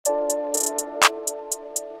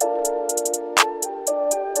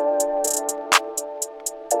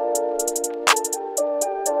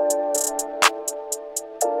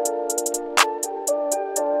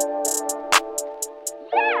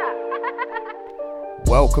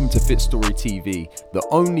Welcome to Fit Story TV, the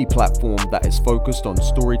only platform that is focused on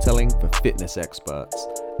storytelling for fitness experts.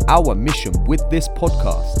 Our mission with this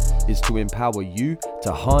podcast is to empower you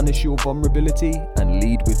to harness your vulnerability and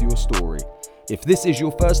lead with your story. If this is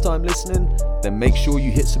your first time listening, then make sure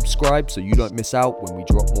you hit subscribe so you don't miss out when we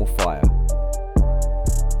drop more fire.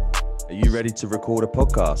 Are you ready to record a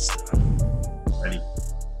podcast? Ready.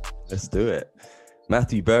 Let's do it.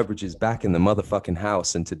 Matthew Burbridge is back in the motherfucking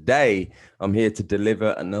house, and today I'm here to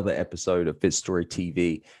deliver another episode of Fit Story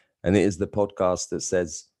TV, and it is the podcast that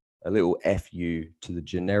says a little FU to the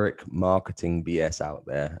generic marketing BS out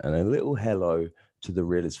there, and a little hello to the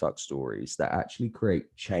real as fuck stories that actually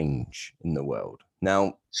create change in the world.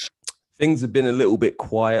 Now, things have been a little bit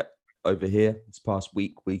quiet over here this past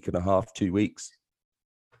week and a half, 2 weeks.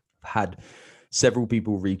 I've had several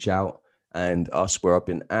people reach out and ask where I've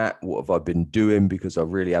been at, what have I been doing, because I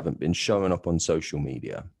really haven't been showing up on social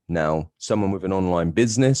media. Now, someone with an online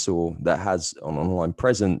business or that has an online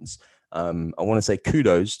presence, I want to say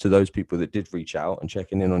kudos to those people that did reach out and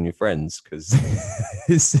checking in on your friends, because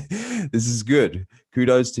this is good.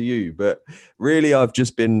 Kudos to you. But really, I've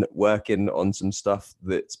just been working on some stuff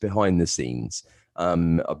that's behind the scenes.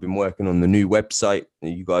 I've been working on the new website.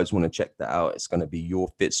 You guys want to check that out. It's going to be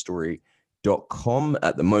yourfitstory.com.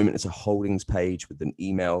 At the moment, it's a holdings page with an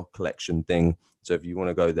email collection thing. So if you want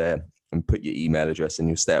to go there and put your email address in,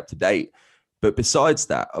 you'll stay up to date. But besides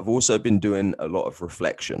that, I've also been doing a lot of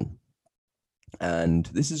reflection. And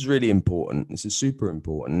this is really important. This is super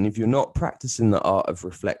important. And if you're not practicing the art of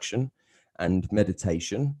reflection and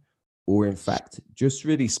meditation, or in fact, just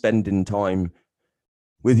really spending time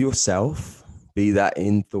with yourself, be that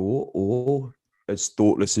in thought or as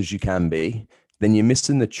thoughtless as you can be, then you're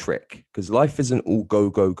missing the trick, because life isn't all go,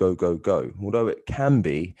 go, go, go, go. Although it can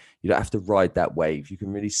be, you don't have to ride that wave. You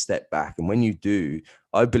can really step back. And when you do,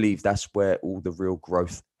 I believe that's where all the real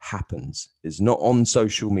growth happens. It's not on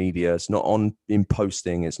social media. It's not on in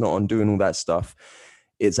posting. It's not on doing all that stuff.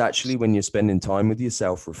 It's actually when you're spending time with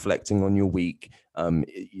yourself, reflecting on your week,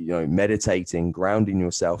 meditating, grounding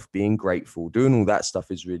yourself, being grateful, doing all that stuff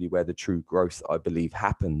is really where the true growth, I believe,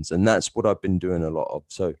 happens. And that's what I've been doing a lot of.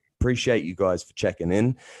 So appreciate you guys for checking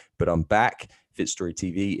in, but I'm back. Fit Story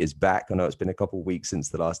TV is back. I know it's been a couple of weeks since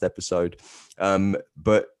the last episode,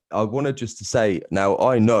 but I wanted just to say, now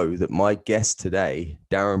I know that my guest today,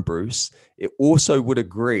 Darren Bruce, it also would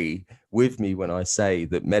agree with me when I say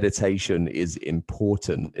that meditation is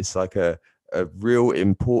important. It's like a real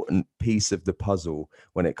important piece of the puzzle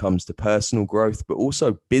when it comes to personal growth, but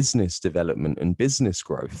also business development and business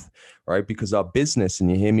growth, right? Because our business,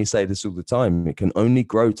 and you hear me say this all the time, it can only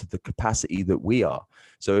grow to the capacity that we are.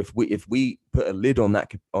 So if we put a lid on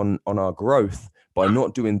that, on our growth by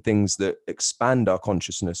not doing things that expand our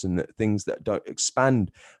consciousness and that things that don't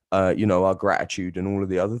expand our gratitude and all of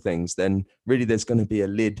the other things, then really there's going to be a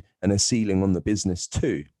lid and a ceiling on the business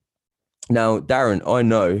too. Now, Darren, I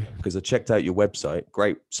know, because I checked out your website,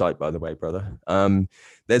 great site, by the way, brother.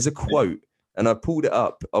 There's a quote, and I pulled it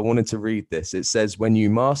up. I wanted to read this. It says, when you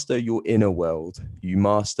master your inner world, you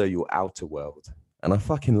master your outer world. And I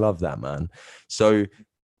fucking love that, man. So,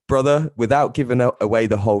 brother, without giving away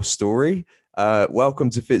the whole story, welcome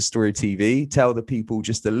to Fit Story TV. Tell the people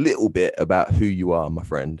just a little bit about who you are, my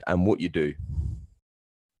friend, and what you do.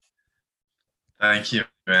 Thank you,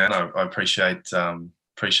 man. I appreciate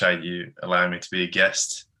you allowing me to be a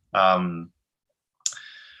guest. A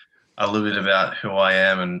little bit about who I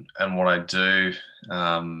am and what I do.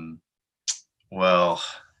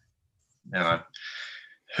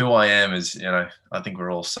 Who I am is, I think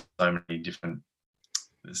we're all so many different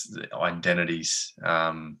identities.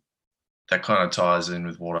 That kind of ties in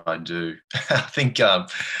with what I do. I think I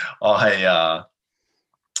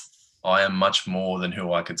am much more than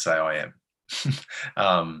who I could say I am.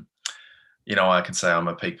 I can say I'm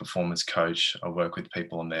a peak performance coach. I work with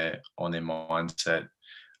people on their mindset,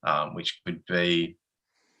 which could be,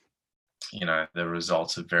 the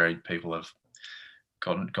results of varied people have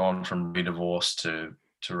gone from divorce to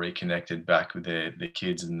reconnected back with their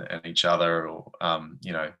kids and each other, or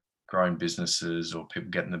growing businesses, or people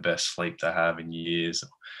getting the best sleep they have in years,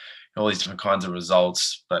 all these different kinds of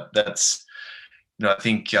results. But that's, I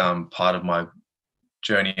think part of my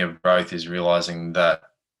journey of growth is realizing that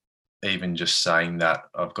even just saying that,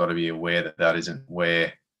 I've got to be aware that that isn't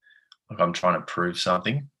where I'm trying to prove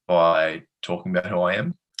something by talking about who I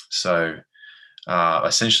am. So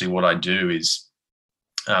essentially what I do is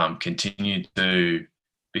continue to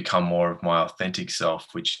become more of my authentic self,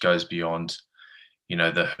 which goes beyond,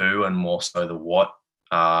 the who and more so the what,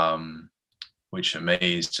 which for me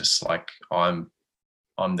is just like I'm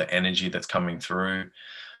the energy that's coming through.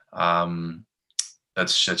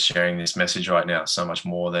 that's sharing this message right now, so much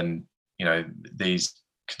more than, you know, these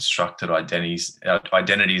constructed identities,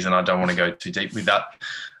 and I don't want to go too deep with that.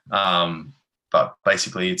 But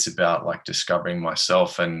basically it's about like discovering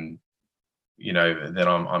myself, and, you know, then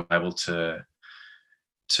I'm able to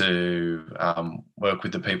work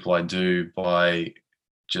with the people I do by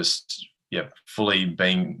just, fully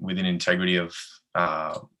being within integrity of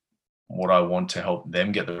what I want to help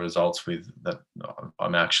them get the results with, that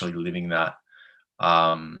I'm actually living that.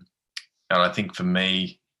 And I think for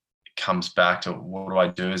me, it comes back to what do I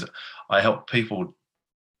do is I help people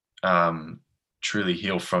truly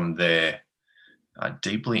heal from their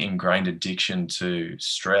deeply ingrained addiction to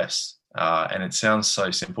stress. And it sounds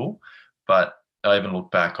so simple, but I even look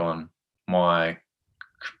back on my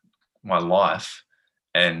life,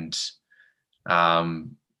 and I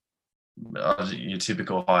was your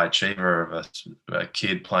typical high achiever of a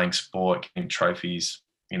kid playing sport, getting trophies,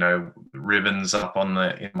 you know, ribbons up in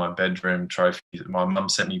my bedroom, trophies. My mum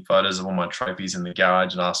sent me photos of all my trophies in the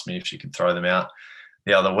garage and asked me if she could throw them out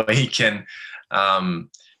the other week. And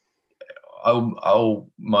I'll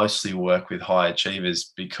mostly work with high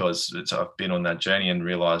achievers because I've been on that journey and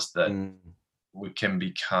realized that we can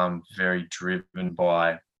become very driven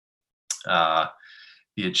by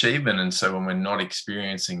the achievement. And so when we're not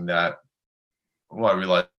experiencing that, I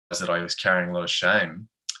realized that I was carrying a lot of shame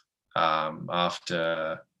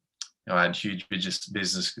after, you know, I had huge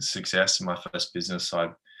business success in my first business. I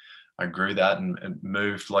grew that and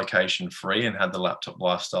moved location free and had the laptop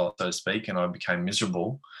lifestyle, so to speak, and I became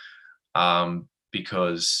miserable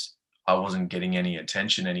because I wasn't getting any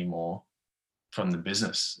attention anymore from the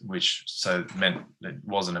business, which so meant it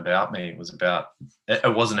wasn't about me. It wasn't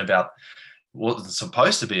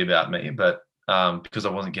supposed to be about me, but because I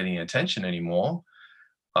wasn't getting attention anymore,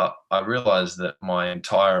 I realized that my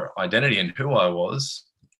entire identity and who I was,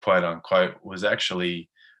 quote unquote, was actually,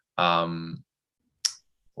 I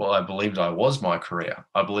believed I was my career.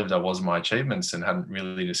 I believed I was my achievements and hadn't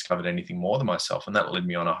really discovered anything more than myself. And that led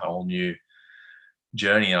me on a whole new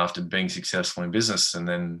journey after being successful in business, and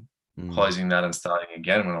then closing that and starting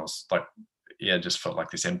again when I was like, just felt like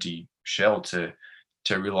this empty shell, to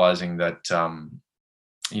realizing that,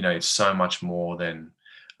 you know, it's so much more than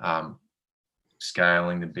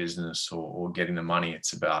scaling the business or getting the money.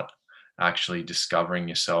 It's about actually discovering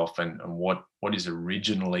yourself and what is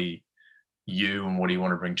originally you and what do you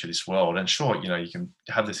want to bring to this world. And sure, you know, you can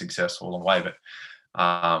have the success all the way, but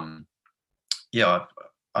I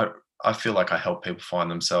feel like I help people find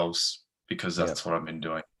themselves because that's what I've been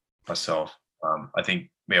doing myself. I think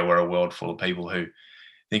we're a world full of people who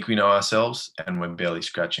think we know ourselves and we're barely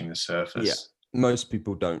scratching the surface. Yeah, most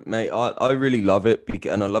people don't, mate. I really love it,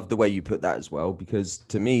 and I love the way you put that as well, because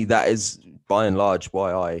to me that is by and large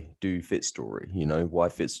why I do Fit Story. You know, why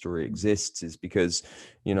Fit Story exists is because,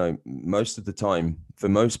 you know, most of the time for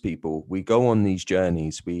most people, we go on these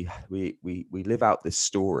journeys, we live out this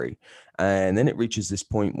story, and then it reaches this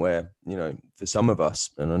point where, you know, for some of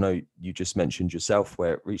us, and I know you just mentioned yourself,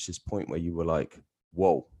 where it reached this point where you were like,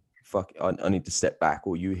 whoa, fuck, I need to step back,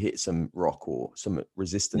 or you hit some rock or some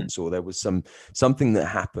resistance, or there was something that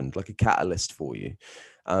happened, like a catalyst for you,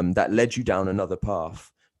 that led you down another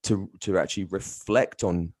path to actually reflect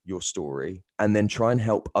on your story and then try and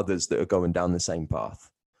help others that are going down the same path.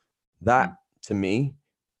 That to me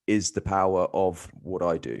is the power of what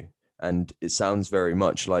I do. And it sounds very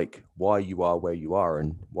much like why you are where you are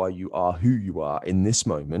and why you are who you are in this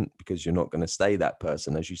moment, because you're not going to stay that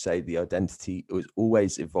person. As you say, the identity is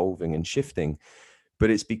always evolving and shifting, but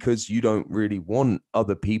it's because you don't really want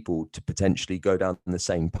other people to potentially go down the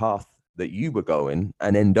same path that you were going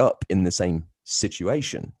and end up in the same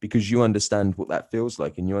situation, because you understand what that feels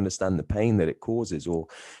like and you understand the pain that it causes, or,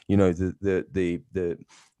 you know, the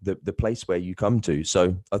place where you come to.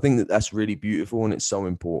 So I think that that's really beautiful and it's so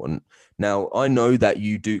important. Now, I know that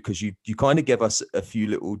you do, because you kind of give us a few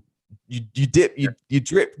little, you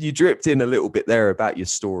dripped in a little bit there about your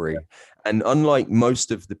story. And unlike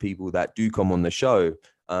most of the people that do come on the show,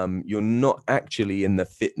 you're not actually in the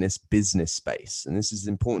fitness business space. And this is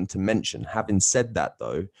important to mention. Having said that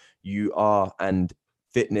though, you are, and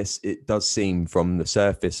fitness, it does seem from the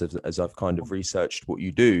surface, as I've kind of researched what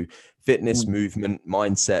you do, fitness, movement,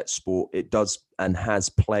 mindset, sport, it does and has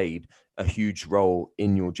played a huge role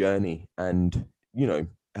in your journey, and, you know,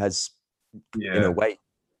 has in a way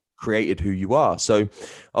created who you are. So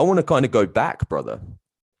I want to kind of go back, brother.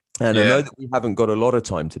 And I know that we haven't got a lot of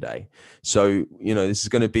time today. So, you know, this is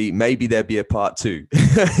going to be, maybe there'll be a part two.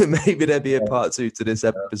 Maybe there'll be a part two to this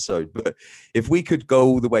episode. But if we could go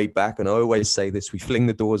all the way back, and I always say this, we fling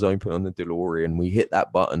the doors open on the DeLorean, we hit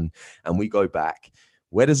that button and we go back.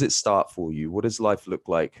 where does it start for you? What does life look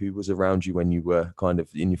like? Who was around you when you were kind of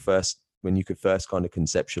in your first, when you could first kind of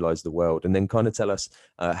conceptualize the world? And then kind of tell us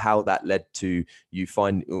how that led to you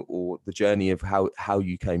find, or the journey of how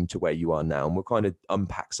you came to where you are now. And we'll kind of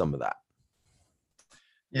unpack some of that.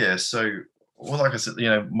 Yeah. So, well, like I said,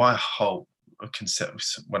 my whole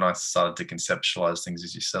concept when I started to conceptualize things,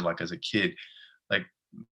 as you said, like as a kid, like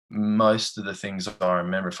most of the things I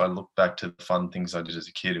remember, if I look back to the fun things I did as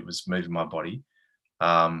a kid, it was moving my body.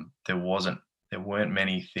 There weren't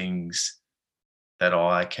many things that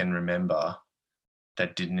I can remember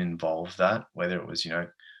that didn't involve that, whether it was,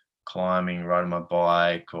 climbing, riding my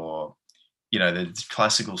bike, or, the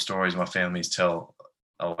classical stories my families tell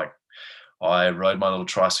are like, I rode my little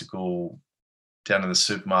tricycle down to the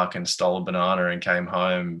supermarket and stole a banana and came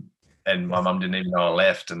home and my mum didn't even know I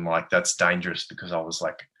left. And like, that's dangerous because I was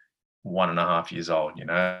like 1.5 years old,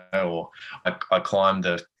 or I climbed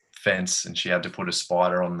the fence and she had to put a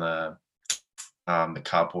spider on the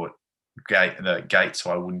carport gate so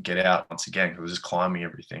I wouldn't get out once again because I was just climbing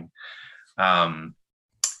everything.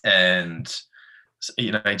 And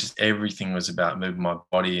just everything was about moving my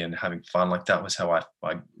body and having fun. Like that was how I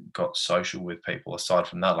got social with people. Aside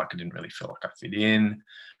from that, like I didn't really feel like I fit in.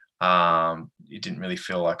 It didn't really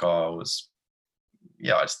feel like I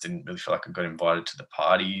just didn't really feel like I got invited to the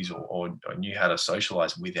parties or knew how to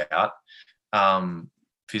socialize without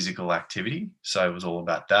physical activity. So it was all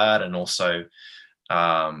about that. And also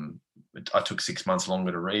I took 6 months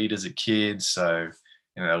longer to read as a kid. So,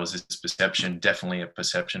 there was this perception, definitely a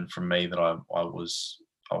perception from me that I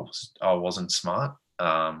wasn't smart,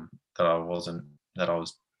 that I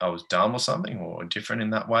was dumb or something or different in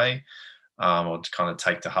that way, or to kind of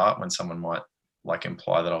take to heart when someone might like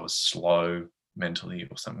imply that I was slow mentally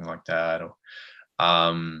or something like that. Or,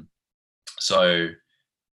 so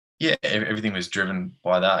yeah, everything was driven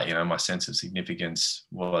by that. My sense of significance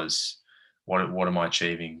was what am I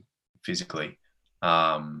achieving physically,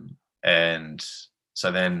 and so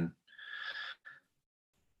then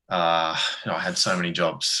I had so many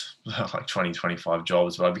jobs, like 20, 25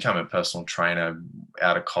 jobs, but I became a personal trainer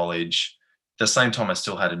out of college. At the same time, I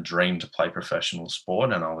still had a dream to play professional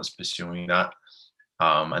sport and I was pursuing that.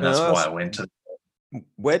 And that's why I went to.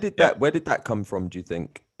 Where did that come from, do you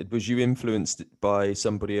think? Was you influenced by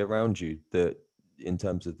somebody around you that, in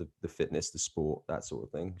terms of the fitness, the sport, that sort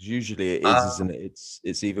of thing? 'Cause usually it is, isn't it?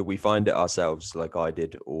 It's either we find it ourselves, like I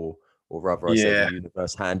did, or rather I say the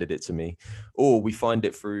universe handed it to me, or we find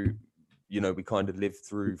it through, we kind of live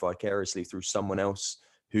through vicariously through someone else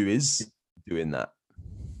who is doing that.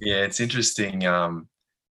 Yeah, it's interesting. I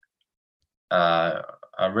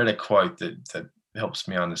read a quote that helps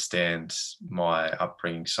me understand my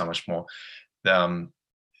upbringing so much more. I'll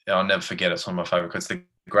never forget it. It's one of my favorite quotes. The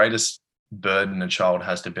greatest burden a child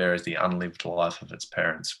has to bear is the unlived life of its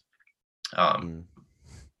parents. So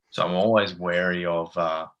I'm always wary of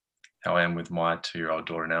how I am with my 2-year-old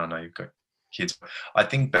daughter now. I know you've got kids. I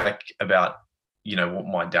think back about, what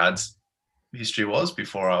my dad's history was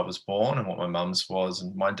before I was born and what my mum's was.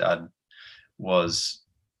 And my dad was,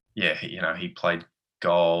 he played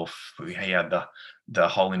golf. He had the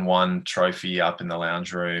hole-in-one trophy up in the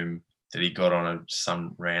lounge room that he got on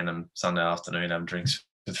some random Sunday afternoon having drinks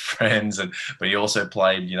with friends. But he also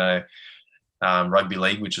played, rugby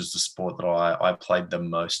league, which is the sport that I played the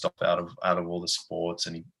most of out of all the sports.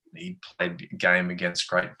 And he played a game against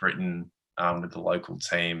Great Britain with the local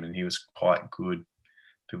team, and he was quite good,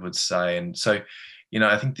 people would say. And so,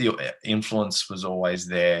 I think the influence was always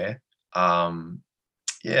there. And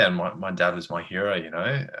my dad was my hero,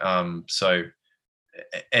 so,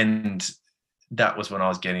 and that was when I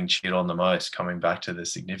was getting cheered on the most. Coming back to the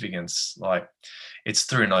significance, like it's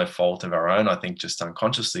through no fault of our own, I think, just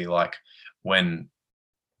unconsciously, like when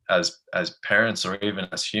as parents or even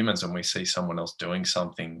as humans, when we see someone else doing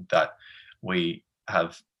something that we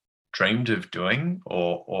have dreamed of doing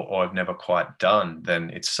or have never quite done, then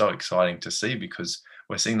it's so exciting to see because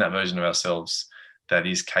we're seeing that version of ourselves that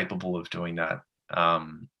is capable of doing that,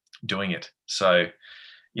 doing it. So,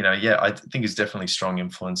 I think it's definitely strong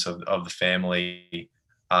influence of the family,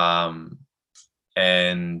 and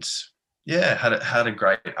had a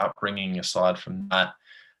great upbringing aside from that.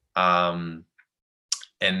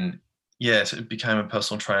 So became a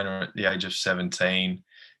personal trainer at the age of 17,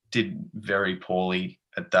 did very poorly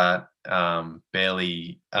at that,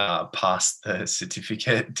 barely passed the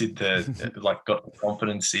certificate, got the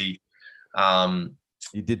competency.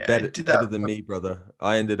 You did better than me, brother.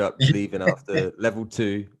 I ended up leaving after level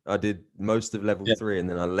 2. I did most of level 3, and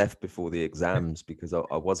then I left before the exams because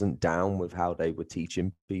I wasn't down with how they were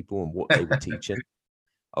teaching people and what they were teaching.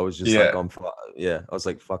 I was just like, I was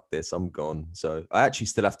like, fuck this, I'm gone. So I actually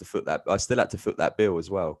still have to foot that. I still had to foot that bill as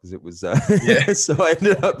well because it was. So I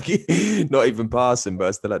ended up not even passing, but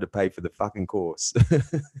I still had to pay for the fucking course.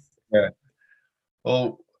 Yeah.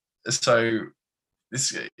 Well, so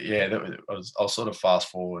this, I'll sort of fast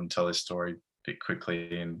forward and tell this story a bit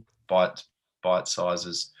quickly in bite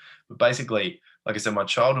sizes. But basically, like I said, my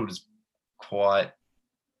childhood was quite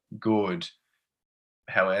good.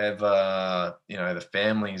 However, the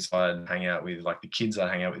families I'd hang out with, like the kids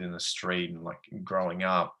I'd hang out with in the street and like growing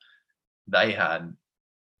up, they had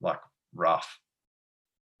like rough,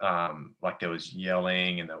 like there was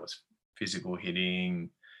yelling and there was physical hitting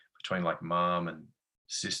between like mom and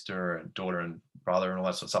sister and daughter and brother and all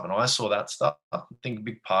that sort of stuff. And I saw that stuff. I think a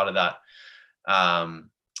big part of that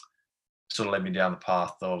sort of led me down the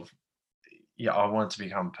path of, I wanted to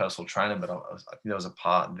become a personal trainer, but I think there was a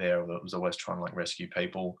part there that was always trying to like rescue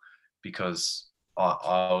people because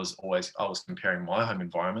I was comparing my home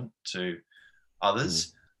environment to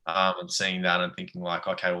others and seeing that and thinking like,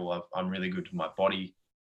 okay, well, I'm really good with my body.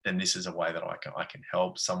 Then this is a way that I can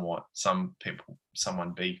help someone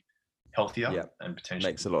be healthier and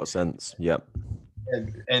potentially makes a lot of sense. Yep.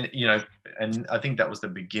 And I think that was the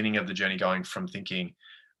beginning of the journey, going from thinking,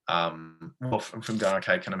 from going,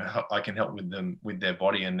 okay, I can help with them with their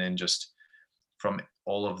body, and then just from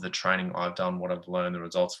all of the training I've done, what I've learned, the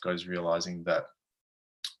results of goes realizing that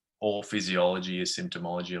all physiology is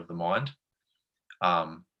symptomology of the mind.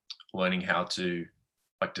 Learning how to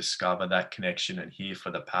like discover that connection and hear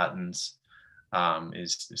for the patterns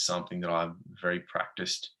is something that I'm very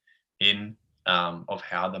practiced in, of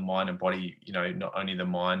how the mind and body, not only the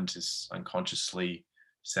mind is unconsciously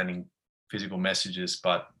sending physical messages,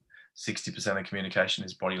 but 60% of communication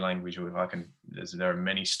is body language. There are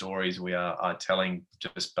many stories we are telling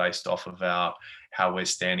just based off of how we're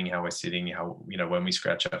standing, how we're sitting, how, when we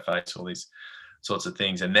scratch our face, all these sorts of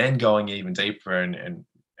things. And then going even deeper and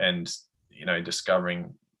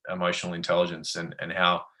discovering emotional intelligence and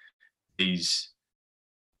how these,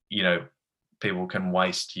 people can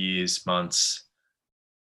waste years, months,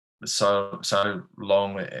 so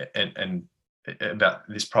long and about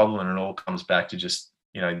this problem, and it all comes back to just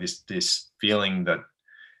this feeling that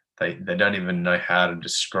they don't even know how to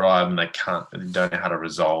describe, and they don't know how to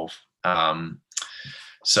resolve.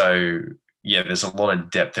 So there's a lot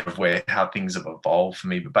of depth of how things have evolved for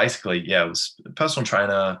me. But basically, I was a personal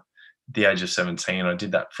trainer at the age of 17. I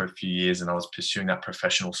did that for a few years, and I was pursuing that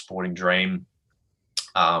professional sporting dream.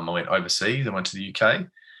 I went overseas. I went to the UK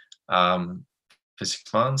for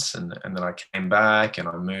 6 months, and then I came back and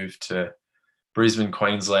I moved to Brisbane,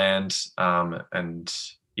 Queensland, and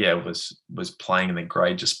was playing in the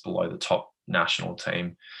grade just below the top national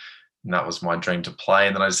team, and that was my dream to play.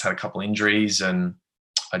 And then I just had a couple injuries, and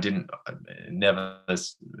I never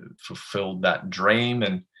fulfilled that dream.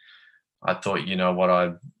 And I thought,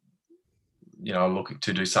 I look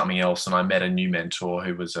to do something else. And I met a new mentor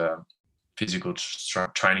who was a physical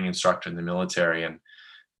training instructor in the military, and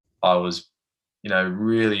I was,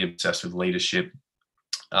 really obsessed with leadership.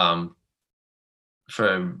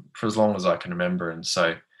 For as long as I can remember. And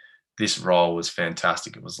so this role was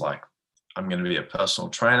fantastic. It was like, I'm going to be a personal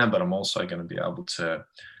trainer, but I'm also going to be able to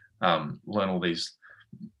learn all these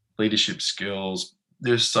leadership skills.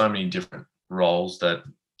 There's so many different roles that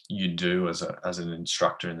you do as an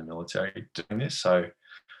instructor in the military doing this. So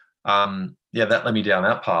that led me down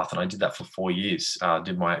that path, and I did that for 4 years.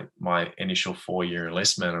 Did my initial 4-year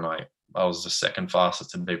enlistment, and I was the second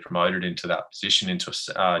fastest to be promoted into that position, into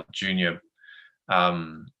a junior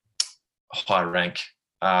high rank,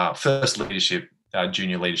 first leadership,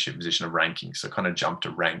 junior leadership position of ranking. So kind of jumped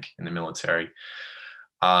a rank in the military.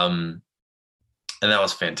 And that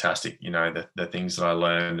was fantastic. The things that I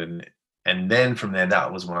learned. And then from there,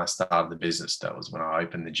 that was when I started the business. That was when I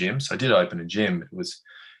opened the gym. So I did open a gym.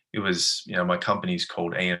 It was, my company's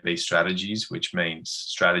called EMB Strategies, which means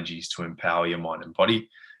strategies to empower your mind and body.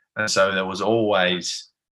 And so there was always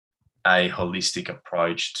a holistic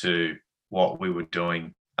approach to what we were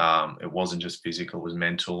doing. It wasn't just physical, it was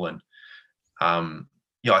mental. And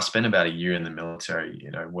I spent about a year in the military,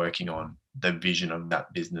 working on the vision of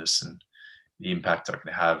that business and the impact I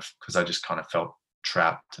could have, because I just kind of felt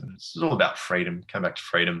trapped. And it's all about freedom, come back to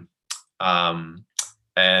freedom.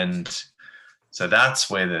 And so that's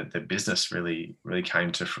where the business really, really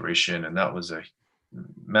came to fruition. And that was a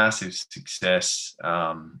massive success.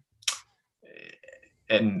 And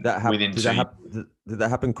did that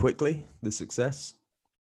happen quickly, the success?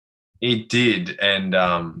 It did. And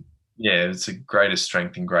it's a greatest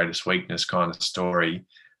strength and greatest weakness kind of story.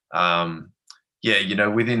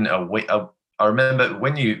 Within a week, I remember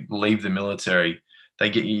when you leave the military,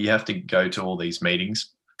 you have to go to all these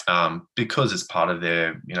meetings because it's part of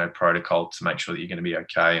their, protocol to make sure that you're going to be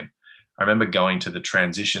okay. And I remember going to the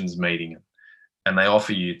transitions meeting, and they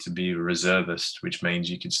offer you to be a reservist, which means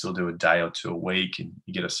you can still do a day or two a week, and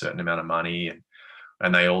you get a certain amount of money.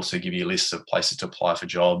 And they also give you lists of places to apply for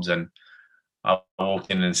jobs. And I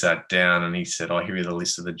walked in and sat down, and he said, "I hear you the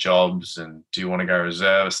list of the jobs, and do you want to go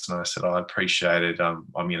reservist?" And I said, "I appreciate it. I'm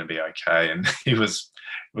going to be okay." And it was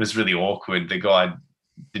really awkward. The guy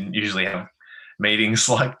didn't usually have meetings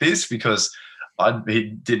like this because he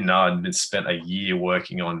didn't know I'd been spent a year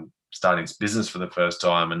working on starting this business for the first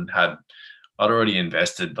time, and I'd already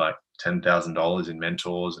invested like $10,000 in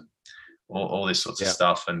mentors and all this sorts of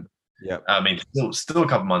stuff. And I mean, still a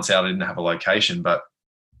couple of months out, I didn't have a location, but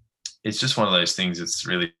it's just one of those things that's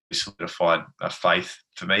really solidified a faith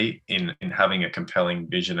for me in having a compelling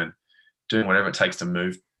vision and doing whatever it takes to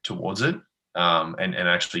move towards it, and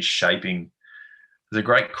actually shaping. There's a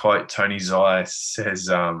great quote Tony Zai says,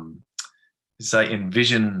 say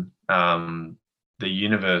envision the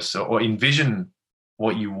universe, or envision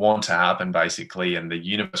what you want to happen, basically, and the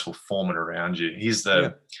universe will form it around you. He's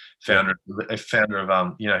the founder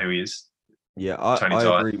of you know who he is? Yeah,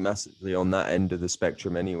 I agree massively on that end of the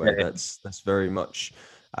spectrum anyway. That's very much,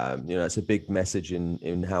 it's a big message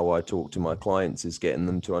in how I talk to my clients, is getting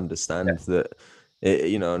them to understand that,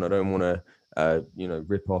 and I don't want to,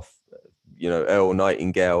 rip off, Earl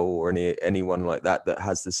Nightingale or anyone like that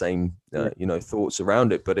has the same, thoughts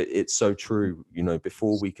around it. But it's so true.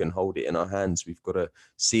 Before we can hold it in our hands, we've got to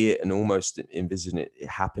see it and almost envision it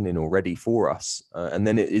happening already for us. And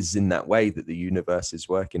then it is in that way that the universe is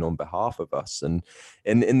working on behalf of us. And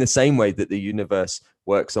in the same way that the universe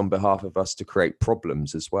works on behalf of us to create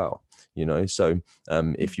problems as well. So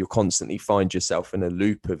if you constantly find yourself in a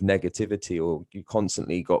loop of negativity, or you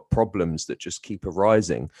constantly got problems that just keep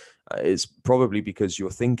arising, it's probably because you're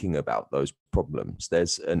thinking about those problems.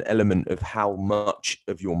 There's an element of how much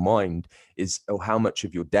of your mind or how much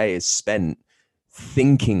of your day is spent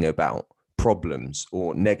thinking about problems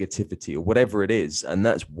or negativity or whatever it is. And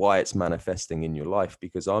that's why it's manifesting in your life,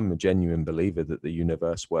 because I'm a genuine believer that the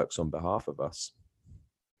universe works on behalf of us.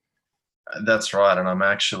 That's right. And I'm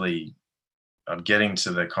getting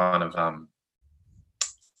to the kind of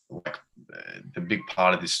the big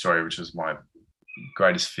part of this story, which was my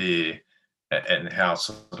greatest fear, and how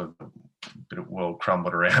sort of the world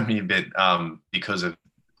crumbled around me a bit because of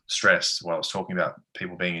stress. Well, I was talking about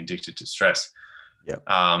people being addicted to stress.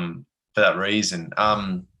 For that reason.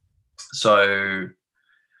 So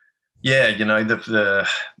then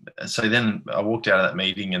I walked out of that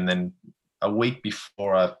meeting, and then a week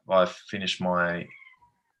before I finished my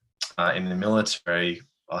in the military,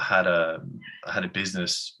 I had a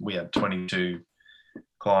business. We had 22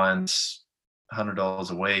 clients,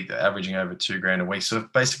 $100 a week, averaging over $2,000 a week. So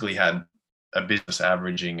I've basically had a business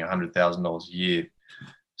averaging $100,000 a year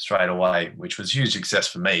straight away, which was huge success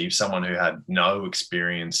for me, someone who had no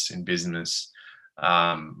experience in business.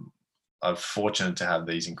 I'm fortunate to have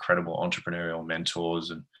these incredible entrepreneurial mentors,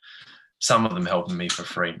 and some of them helping me for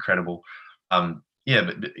free. Incredible. But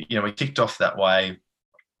we kicked off that way,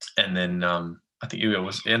 and then I think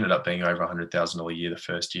it ended up being over $100,000 a year the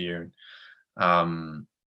first year. And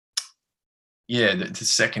the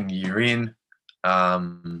second year in, by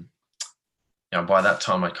that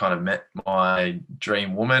time I kind of met my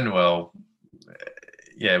dream woman. Well,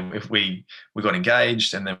 if we got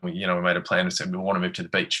engaged, and then we made a plan and said we want to move to the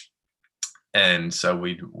beach. And so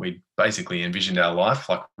we basically envisioned our life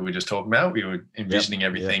like we were just talking about. We were envisioning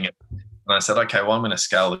everything. Yep. And I said, okay, well, I'm going to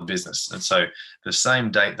scale the business. And so the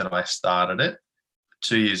same date that I started it,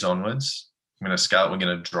 2 years onwards, I'm going to scale it. We're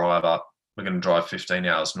going to drive up. We're going to drive 15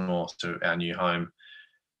 hours north to our new home.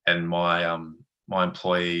 And my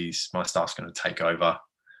employees, my staff's going to take over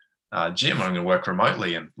gym. I'm going to work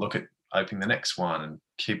remotely and look at opening the next one and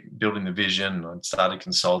keep building the vision. I started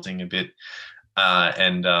consulting a bit.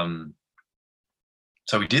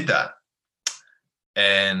 So we did that.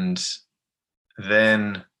 And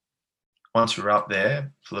then once we were up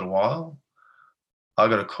there for a little while, I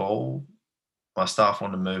got a call. My staff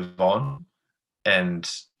wanted to move on, and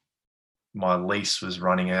my lease was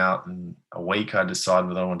running out in a week. I decided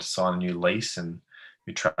whether I wanted to sign a new lease and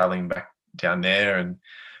be traveling back down there. And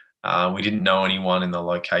we didn't know anyone in the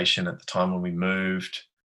location at the time when we moved.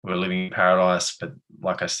 We were living in paradise, but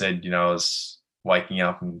like I said, I was waking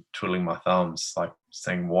up and twiddling my thumbs, like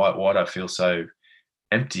saying, why do I feel so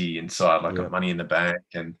empty inside? Like I've got money in the bank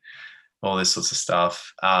and all this sorts of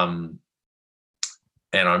stuff. And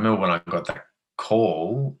I remember when I got that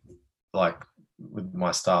call, like with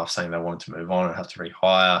my staff saying they wanted to move on and have to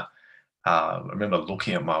rehire, I remember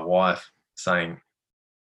looking at my wife saying,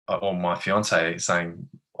 or my fiance saying,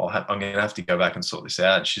 I'm going to have to go back and sort this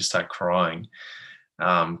out. And she just started crying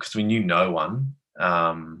because we knew no one.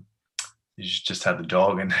 She just had the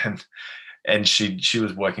dog, and she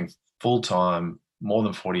was working full time, more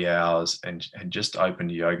than 40 hours, and had just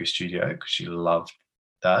opened a yoga studio because she loved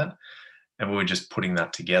that. And we were just putting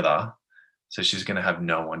that together. So she's going to have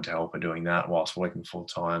no one to help her doing that whilst working full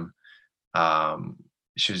time.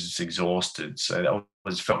 She was just exhausted. So that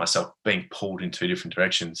was, felt myself being pulled in two different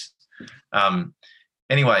directions.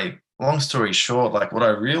 Anyway, long story short, like what I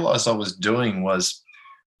realized I was doing was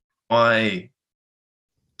my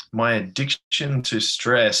addiction to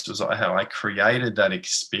stress was how I created that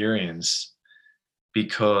experience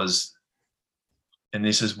because, and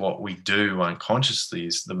this is what we do unconsciously,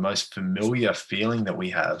 is the most familiar feeling that we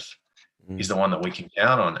have is the one that we can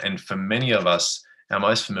count on. And for many of us, our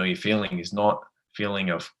most familiar feeling is not feeling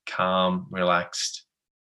of calm, relaxed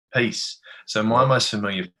peace. So my most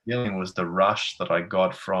familiar feeling was the rush that I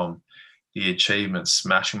got from the achievement,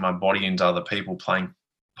 smashing my body into other people, playing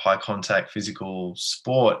high contact physical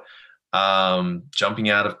sport, jumping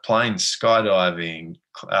out of planes, skydiving,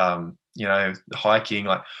 hiking,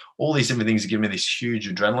 like all these different things that give me this huge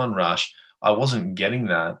adrenaline rush. I wasn't getting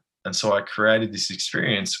that. And so I created this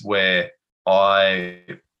experience where I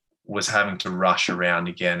was having to rush around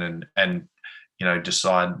again and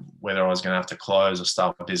decide whether I was going to have to close or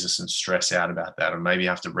start my business and stress out about that, or maybe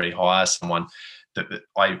have to rehire someone. That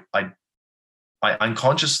I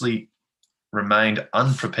unconsciously remained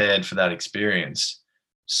unprepared for that experience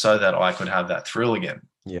so that I could have that thrill again.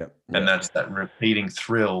 Yeah. And that's that repeating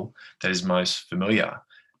thrill that is most familiar.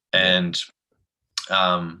 And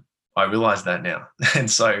I realize that now. And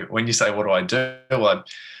so when you say, what do I do?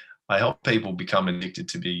 I help people become addicted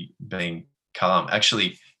to being calm,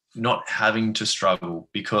 actually not having to struggle,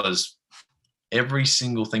 because every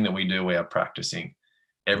single thing that we do, we are practicing.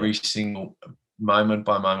 Every single moment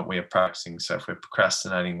by moment, we are practicing. So if we're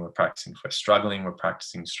procrastinating, we're practicing. If we're struggling, we're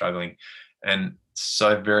practicing struggling. And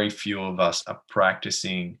so very few of us are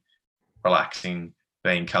practicing relaxing,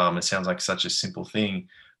 being calm. It sounds like such a simple thing,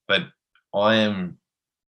 but I am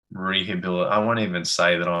I won't even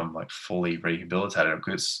say that I'm like fully rehabilitated,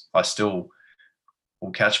 because I still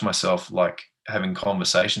will catch myself like having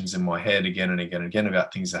conversations in my head again and again and again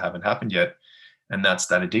about things that haven't happened yet. And that's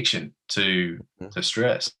that addiction to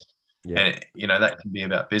stress. And, that can be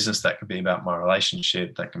about business, that can be about my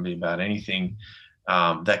relationship, that can be about anything,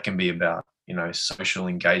 that can be about, social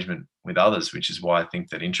engagement with others, which is why I think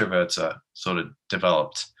that introverts are sort of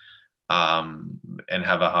developed and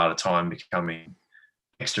have a harder time becoming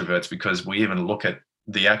extroverts, because we even look at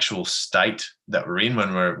the actual state that we're in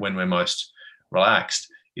when we're most relaxed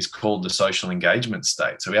is called the social engagement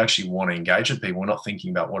state. So we actually want to engage with people. We're not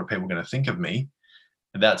thinking about what are people going to think of me.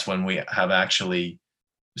 And that's when we have actually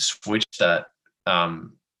switched that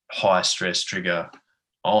high stress trigger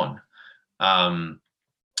on.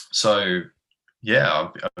 So yeah,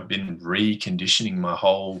 I've been reconditioning my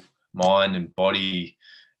whole mind and body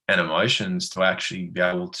and emotions to actually be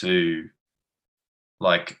able to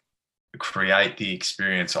like create the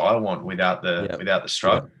experience I want without the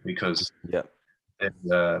struggle, because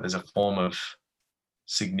there's a form of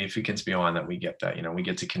significance behind that. We get that, we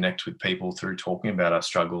get to connect with people through talking about our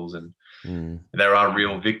struggles, and there are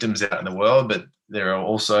real victims out in the world, but there are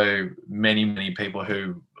also many, many people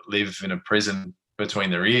who live in a prison between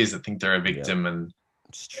their ears that think they're a victim, and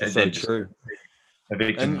they're just a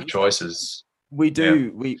victim of choices.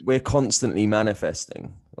 We're constantly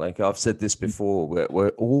manifesting. Like I've said this before, we're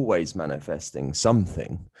always manifesting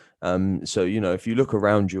something. So, if you look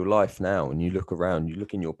around your life now and you look around, you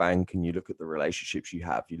look in your bank and you look at the relationships you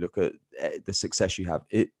have, you look at the success you have,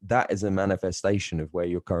 that is a manifestation of where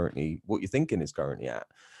you're currently, what you're thinking is currently at.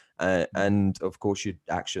 And of course your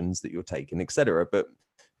actions that you're taking, etc. But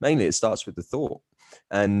mainly it starts with the thought.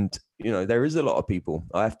 And, there is a lot of people,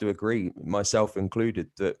 I have to agree, myself included,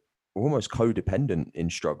 that we're almost codependent in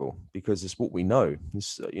struggle, because it's what we know.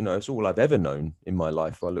 It's all I've ever known in my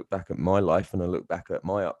life. I look back at my life and I look back at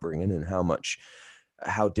my upbringing and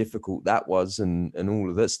how difficult that was, and all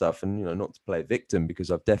of that stuff. And, not to play a victim, because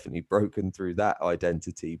I've definitely broken through that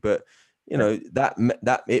identity, but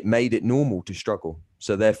that it made it normal to struggle.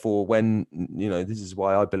 So therefore, when, this is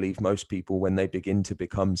why I believe most people, when they begin to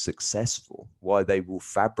become successful, why they will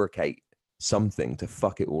fabricate something to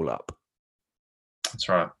fuck it all up. That's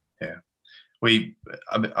right. Yeah.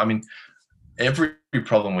 I mean, every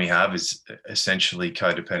problem we have is essentially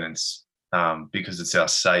codependence, because it's our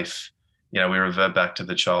safe, we revert back to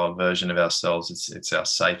the child version of ourselves. It's our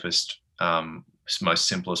safest, most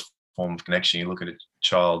simplest form of connection. You look at a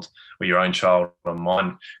child, or your own child or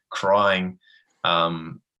mine, crying,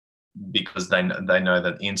 because they know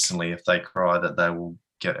that instantly if they cry that they will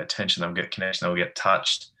get attention, they'll get connection, they'll get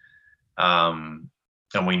touched. And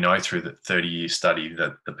we know through the 30-year study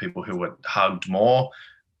that the people who were hugged more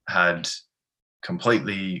had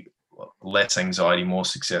completely less anxiety, more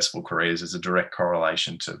successful careers. There's a direct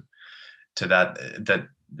correlation to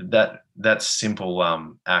that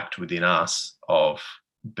simple act within us of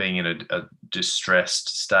being in a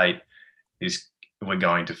distressed state is we're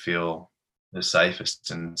going to feel the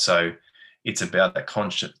safest. And so it's about that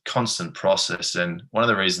constant process. And one of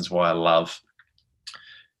the reasons why I love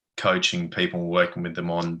coaching people, working with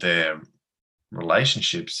them on their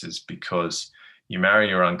relationships, is because you marry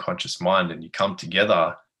your unconscious mind and you come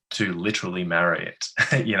together to literally marry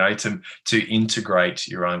it, you know, to integrate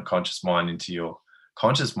your unconscious mind into your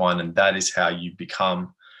conscious mind. And that is how you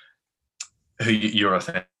become your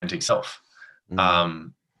authentic self.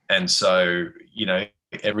 And so, you know,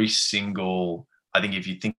 every single, I think if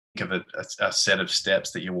you think of a set of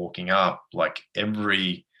steps that you're walking up, like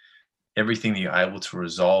everything that you're able to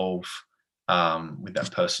resolve with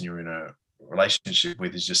that person you're in a relationship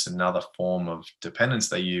with is just another form of dependence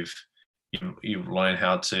that you've learned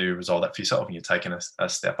how to resolve that for yourself, and you're taking a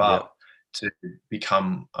step up to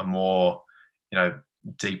become a more, you know,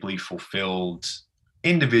 deeply fulfilled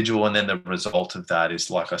individual. And then the result of that is,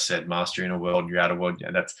 like I said, mastery in a world, your outer world. Yeah,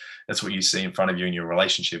 that's what you see in front of you in your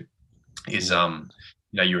relationship is you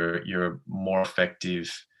know, you're a more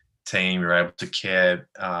effective team. You're able to care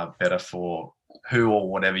better for who or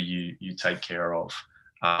whatever you take care of,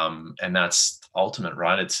 and that's ultimate,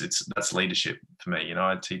 right? That's leadership for me. You know,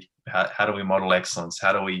 I teach how do we model excellence,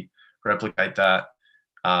 how do we replicate that,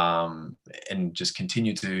 and just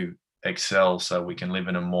continue to excel so we can live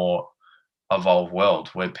in a more evolved world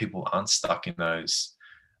where people aren't stuck in those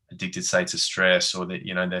addicted states of stress, or that,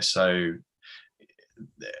 you know, they're so,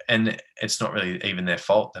 and it's not really even their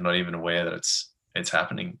fault. They're not even aware that it's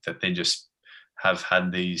happening, that they just have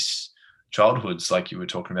had these childhoods, like you were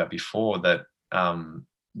talking about before, that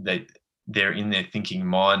they're in their thinking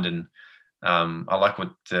mind. And I like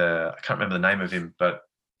what I can't remember the name of him, but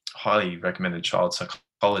highly recommended child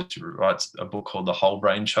psychology, writes a book called The Whole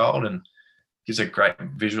Brain Child, and gives a great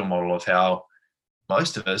visual model of how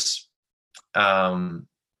most of us,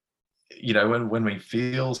 you know, when we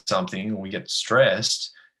feel something, we get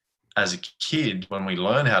stressed as a kid, when we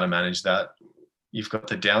learn how to manage that, you've got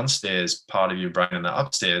the downstairs part of your brain and the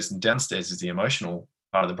upstairs, and downstairs is the emotional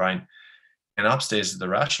part of the brain and upstairs is the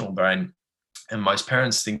rational brain. And most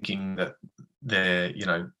parents, thinking that they're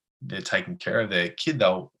taking care of their kid,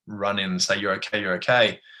 they'll run in and say, you're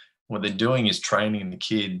okay. What they're doing is training the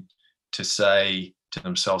kid to say to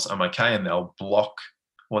themselves, I'm okay, and they'll block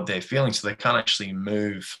what they're feeling, so they can't actually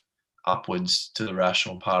move upwards to the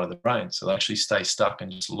rational part of the brain. So they actually stay stuck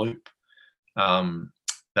and just loop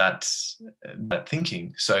that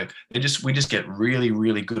thinking. So we just get really,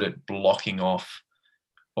 really good at blocking off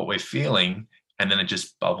what we're feeling, and then it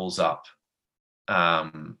just bubbles up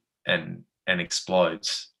and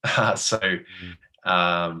explodes. So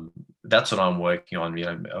that's what I'm working on, you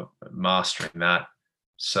know, mastering that,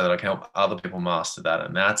 so that I can help other people master that.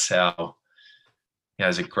 And that's how, you know,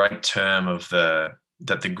 there's a great term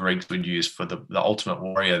that the Greeks would use for the ultimate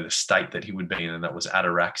warrior, the state that he would be in, and that was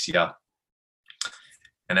ataraxia.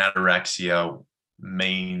 And ataraxia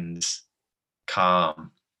means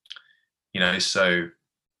calm, you know, so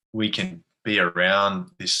we can be around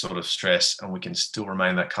this sort of stress and we can still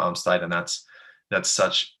remain in that calm state. And that's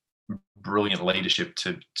such brilliant leadership,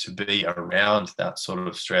 to be around that sort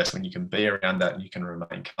of stress. When you can be around that and you can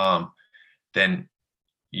remain calm, then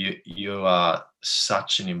you are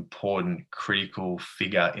such an important, critical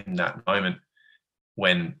figure in that moment,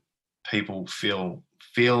 when people feel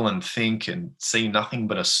and think and see nothing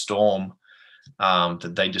but a storm,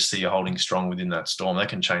 that they just see you holding strong within that storm. That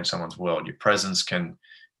can change someone's world. Your presence can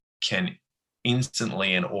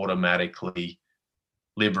instantly and automatically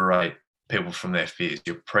liberate people from their fears.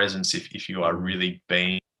 Your presence, if you are really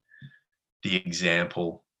being the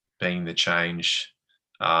example, being the change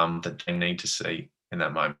that they need to see in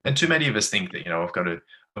that moment. And too many of us think that, you know, I've got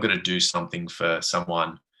to do something for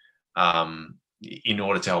someone in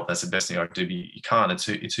order to help. That's the best thing I can do. But you can't.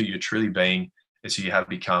 It's who you're truly being. It's who you have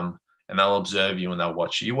become, and they'll observe you and they'll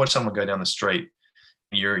watch you. You watch someone go down the street,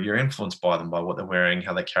 you're influenced by them, by what they're wearing,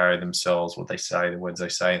 how they carry themselves, what they say, the words they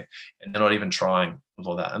say, and they're not even trying with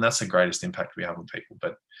all that. And that's the greatest impact we have on people.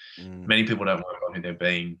 But many people don't work on who they're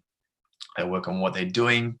being. They work on what they're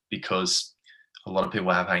doing, because a lot of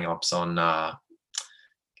people have hang-ups on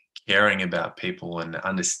caring about people and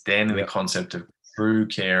understanding the concept of true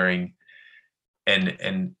caring,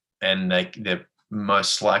 and they're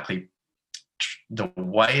most likely the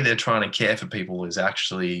way they're trying to care for people is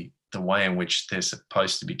actually the way in which they're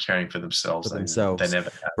supposed to be caring for themselves. They never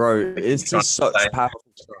have. Bro, this is such powerful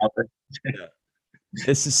stuff. Yeah.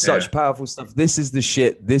 This is such powerful stuff. This is the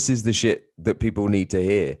shit that people need to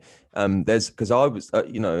hear. Because I was,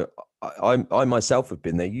 I myself have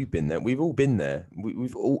been there. You've been there. We've all been there.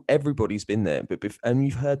 Everybody's been there. And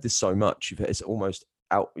you've heard this so much. It's almost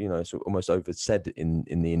out, it's almost oversaid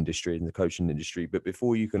in the industry, in the coaching industry. But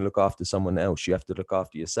before you can look after someone else, you have to look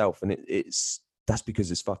after yourself. And that's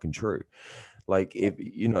because it's fucking true. Like, if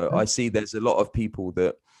I see there's a lot of people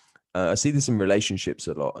that I see this in relationships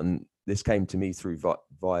a lot, and this came to me through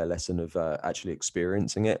via lesson of actually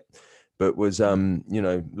experiencing it. But was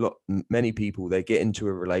many people, they get into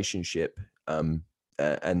a relationship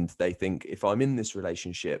and they think, if I'm in this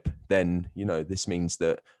relationship, then this means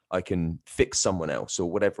that I can fix someone else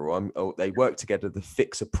or whatever. Or they work together to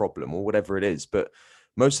fix a problem or whatever it is. But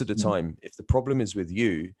most of the time, if the problem is with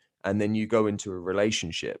you and then you go into a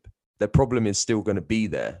relationship, the problem is still going to be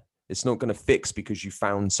there. It's not going to fix because you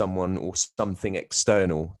found someone or something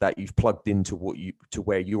external that you've plugged into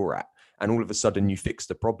where you're at. And all of a sudden you fix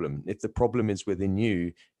the problem. If the problem is within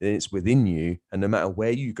you, then it's within you. And no matter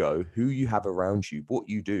where you go, who you have around you, what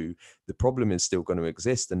you do, the problem is still going to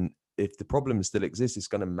exist. And if the problem still exists, it's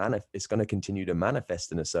going to continue to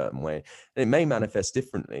manifest in a certain way. And it may manifest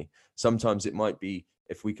differently. Sometimes it might be,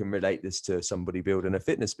 if we can relate this to somebody building a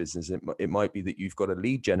fitness business, it might be that you've got a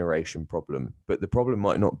lead generation problem, but the problem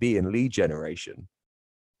might not be in lead generation.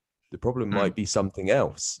 The problem might be something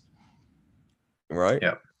else, right?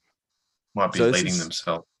 Yeah, might be leading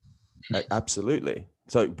themselves. Absolutely.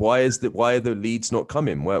 So why are the leads not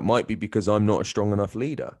coming? Well, it might be because I'm not a strong enough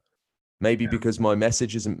leader. Maybe because my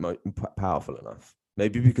message isn't powerful enough.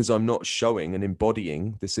 Maybe because I'm not showing and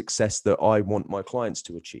embodying the success that I want my clients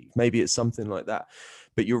to achieve. Maybe it's something like that.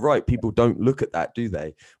 But you're right. People don't look at that, do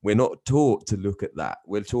they? We're not taught to look at that.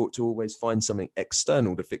 We're taught to always find something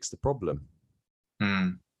external to fix the problem.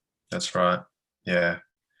 That's right. Yeah.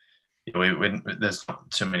 There's not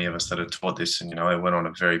too many of us that are taught this. And, I went on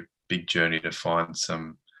a very big journey to find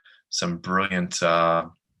some brilliant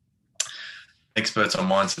experts on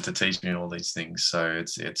mindset to teach me all these things. So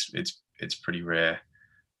it's pretty rare.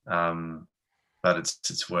 But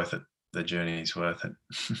it's worth it. The journey is worth it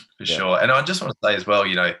for sure. And I just want to say as well,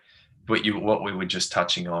 what we were just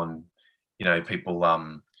touching on,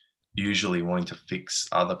 people usually wanting to fix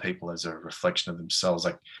other people as a reflection of themselves.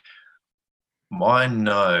 Like, I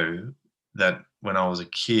know that when I was a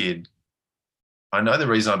kid, I know the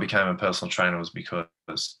reason I became a personal trainer was because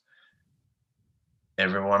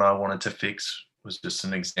everyone I wanted to fix was just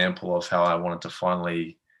an example of how I wanted to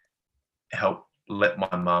finally help get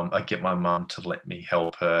my mum to let me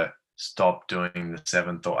help her stop doing the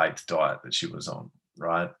 7th or 8th diet that she was on,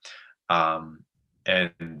 right?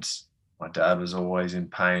 And my dad was always in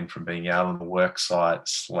pain from being out on the work site,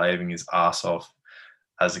 slaving his ass off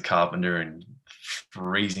as a carpenter in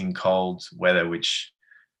freezing cold weather, which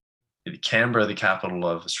Canberra, the capital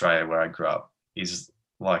of Australia where I grew up, is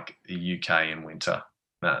like the UK in winter.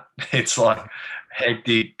 Matt. It's like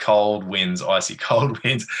hectic, cold winds, icy cold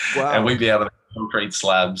winds. Wow. And we'd be out on the concrete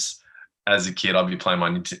slabs. As a kid, I'd be playing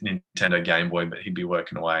my Nintendo Game Boy, but he'd be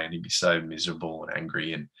working away and he'd be so miserable and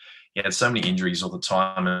angry. And he had so many injuries all the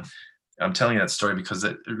time. And I'm telling you that story because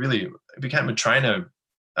it became a trainer.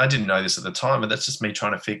 I didn't know this at the time, but that's just me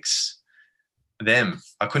trying to fix them.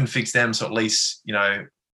 I couldn't fix them. So at least, I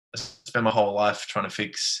spent my whole life trying to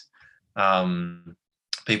fix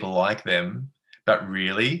people like them. But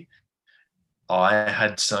really, I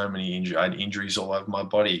had so many injuries. I had injuries all over my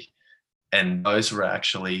body. And those were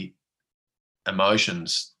actually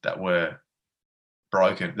emotions that were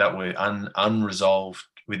broken, that were unresolved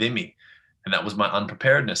within me. And that was my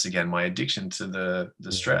unpreparedness again, my addiction to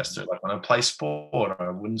the stress. So like when I play sport, I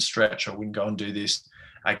wouldn't stretch, I wouldn't go and do this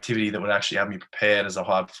activity that would actually have me prepared as a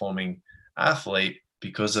high performing athlete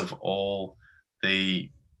because of all the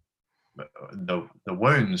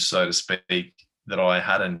wounds, so to speak, that I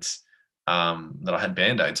hadn't, that I had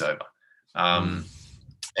Band-Aids over. And,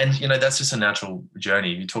 that's just a natural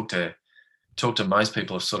journey. You talk to most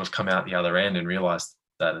people who've sort of come out the other end and realized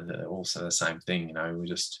that they're also the same thing.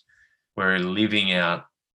 We're living out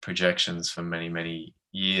projections for many, many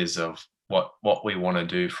years of what we want to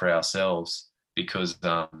do for ourselves because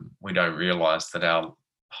we don't realize that our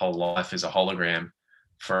whole life is a hologram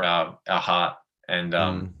for our heart and,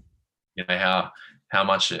 how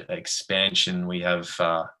much expansion we have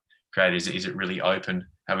created. Is it really open?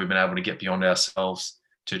 Have we been able to get beyond ourselves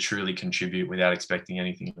to truly contribute without expecting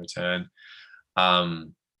anything in return?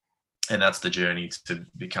 And that's the journey to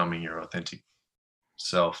becoming your authentic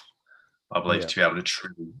self. I believe, to be able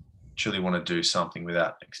to truly want to do something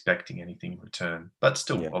without expecting anything in return, but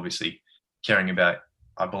still obviously caring about,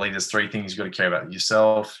 I believe there's three things you've got to care about: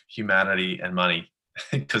 yourself, humanity, and money,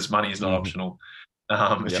 because money is not optional.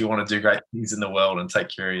 If you want to do great things in the world and take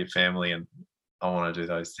care of your family, and I want to do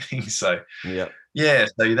those things. So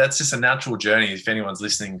so that's just a natural journey. If anyone's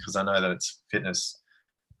listening, because I know that it's fitness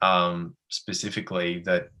specifically,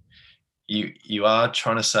 that you are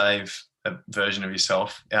trying to save a version of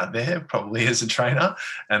yourself out there, probably as a trainer,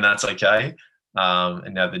 and that's okay.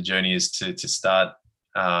 And now the journey is to start,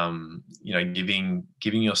 giving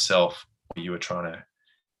yourself what you were trying to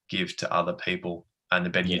give to other people. And the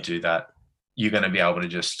better you do that, you're going to be able to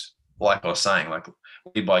just, like I was saying, like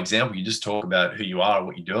by example, you just talk about who you are,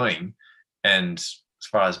 what you're doing, and as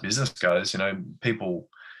far as business goes, people,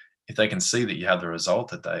 if they can see that you have the result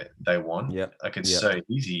that they want, like it's so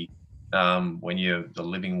easy when you're the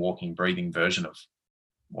living, walking, breathing version of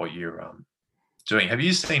what you're doing. Have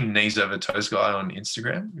you seen Knees Over Toes guy on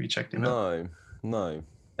Instagram? Have you checked him out? No.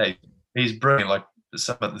 Hey, he's brilliant. Like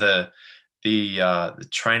some of the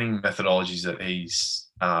training methodologies that he's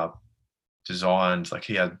designed. Like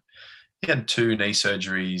he had 2 knee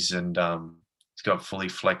surgeries, and he's got fully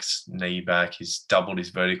flexed knee back. He's doubled his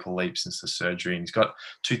vertical leap since the surgery, and he's got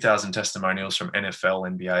 2,000 testimonials from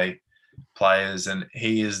NFL, NBA players, and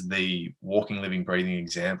he is the walking, living, breathing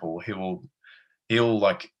example. He'll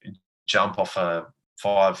like jump off a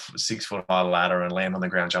 5-6 foot high ladder and land on the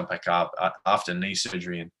ground, jump back up after knee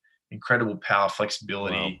surgery, and incredible power,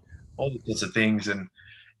 flexibility, all the sorts of things. And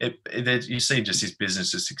you see just his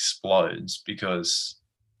business just explodes because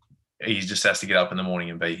he just has to get up in the morning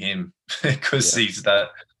and be him because he's that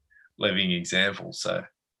living example. So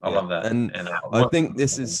I love that. And I think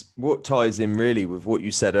this is what ties in really with what you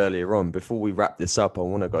said earlier on. Before we wrap this up, I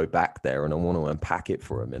want to go back there and I want to unpack it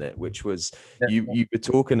for a minute, which was you were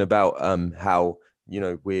talking about how,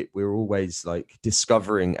 we're always like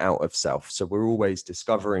discovering out of self. So we're always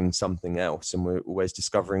discovering something else, and we're always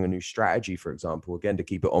discovering a new strategy, for example, again, to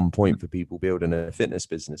keep it on point for people building a fitness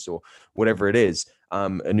business or whatever it is,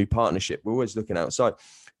 a new partnership. We're always looking outside.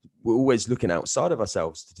 We're always looking outside of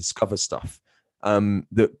ourselves to discover stuff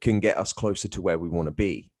that can get us closer to where we want to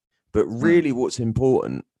be. But really what's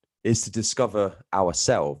important is to discover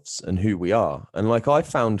ourselves and who we are. And like I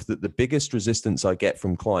found that the biggest resistance I get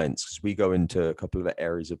from clients, because we go into a couple of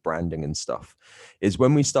areas of branding and stuff, is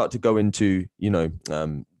when we start to go into,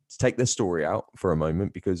 take the story out for a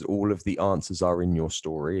moment, because all of the answers are in your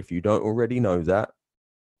story. If you don't already know that,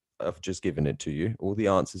 I've just given it to you. All the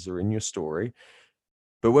answers are in your story.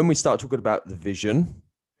 But when we start talking about the vision,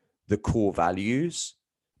 the core values,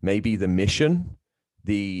 maybe the mission,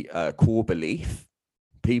 the core belief,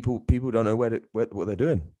 people don't know what they're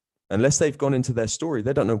doing unless they've gone into their story.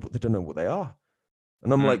 They don't know what they are.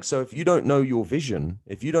 And I'm like, so if you don't know your vision,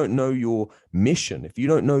 if you don't know your mission, if you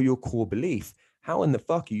don't know your core belief, how in the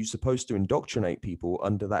fuck are you supposed to indoctrinate people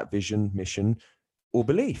under that vision, mission, or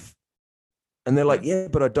belief? And they're like, yeah,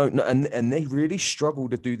 but I don't know. And they really struggle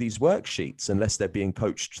to do these worksheets unless they're being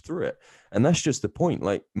coached through it. And that's just the point.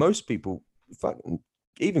 Like most people fucking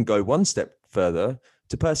even go one step further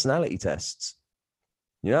to personality tests.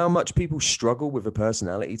 You know how much people struggle with a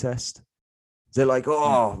personality test? They're like,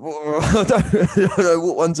 I don't know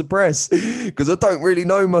what one to press because I don't really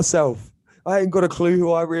know myself. I ain't got a clue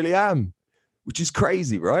who I really am, which is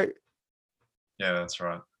crazy, right? Yeah, that's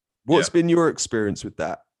right. What's been your experience with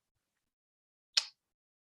that?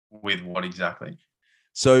 With what exactly?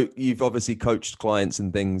 So you've obviously coached clients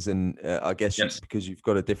and things, and I guess because you've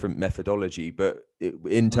got a different methodology, but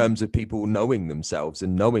in terms of people knowing themselves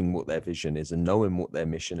and knowing what their vision is and knowing what their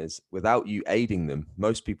mission is, without you aiding them,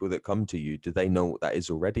 most people that come to you, do they know what that is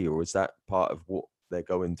already, or is that part of what they're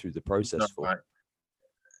going through the process for? Right.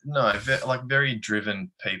 No, like very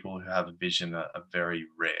driven people who have a vision are very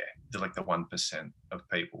rare. They're like the 1% of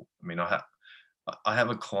people. I mean, I have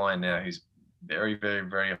a client now who's very, very,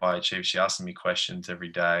 very high achieved. She asks me questions every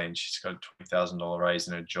day, and she's got a $20,000 raise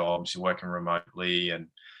in her job. She's working remotely, and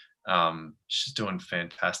she's doing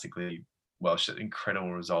fantastically well. She's got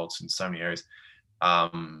incredible results in so many areas.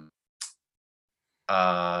 But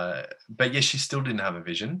yeah, she still didn't have a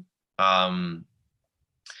vision. I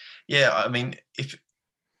mean, if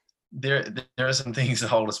there are some things that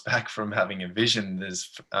hold us back from having a vision.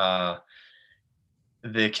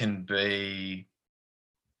 There can be.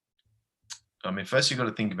 I mean, first you've got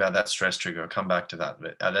to think about that stress trigger. I'll come back to that.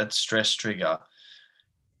 But that stress trigger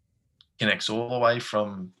connects all the way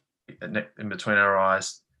from in between our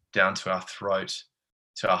eyes down to our throat,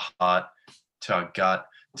 to our heart, to our gut,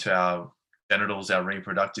 to our genitals, our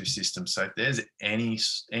reproductive system. So if there's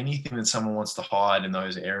anything that someone wants to hide in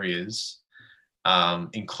those areas,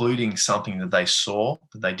 including something that they saw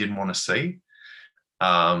that they didn't want to see,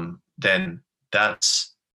 then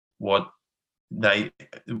that's what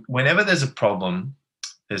whenever there's a problem,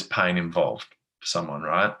 there's pain involved for someone,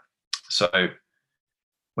 right? So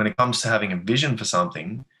when it comes to having a vision for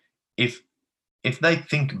something, if they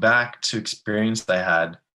think back to experience they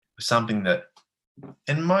had with something that,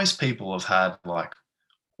 and most people have had like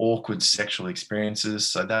awkward sexual experiences,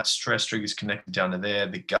 so that stress trigger is connected down to there,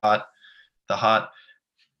 the gut, the heart.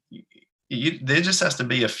 There just has to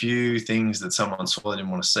be a few things that someone saw they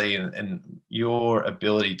didn't want to see, and your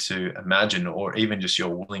ability to imagine, or even just your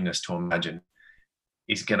willingness to imagine,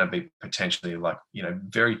 is going to be potentially like,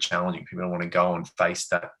 very challenging. People don't want to go and face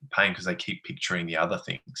that pain because they keep picturing the other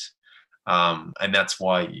things. And that's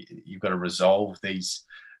why you've got to resolve these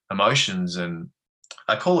emotions. And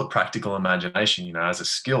I call it practical imagination, as a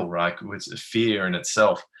skill, right? With fear in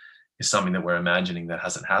itself is something that we're imagining that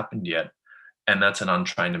hasn't happened yet. And that's an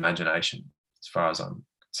untrained imagination as far as I'm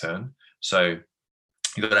concerned. So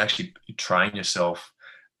you've got to actually train yourself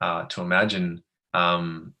to imagine,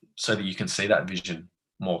 so that you can see that vision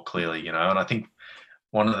more clearly, And I think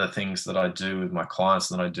one of the things that I do with my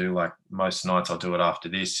clients, and I do like most nights, I'll do it after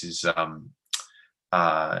this, is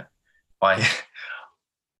I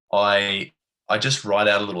I just write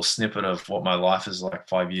out a little snippet of what my life is like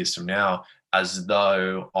 5 years from now, as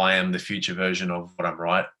though I am the future version of what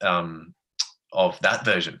I'm of that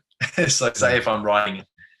version. So say if I'm writing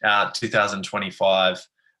out 2025,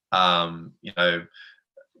 my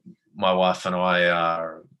wife and I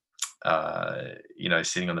are,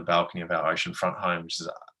 sitting on the balcony of our oceanfront home, which is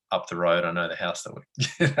up the road. I know the house that we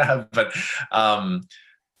have, but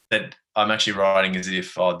that I'm actually writing as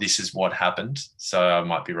if, this is what happened. So I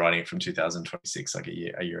might be writing it from 2026, like a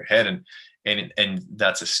year ahead, and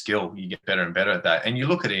that's a skill. You get better and better at that. And you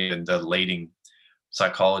look at it, and the leading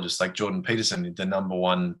psychologists like Jordan Peterson, the number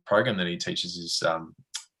one program that he teaches is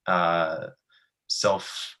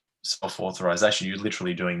self-authorization. You're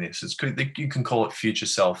literally doing this. You can call it future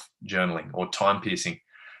self journaling or time piercing.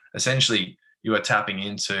 Essentially, you are tapping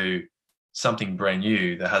into something brand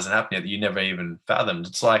new that hasn't happened yet, that you never even fathomed.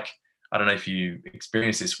 It's like, I don't know if you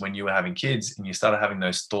experienced this when you were having kids and you started having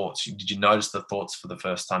those thoughts. Did you notice the thoughts for the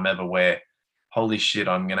first time ever where, holy shit,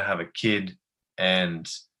 I'm going to have a kid and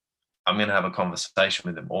I'm going to have a conversation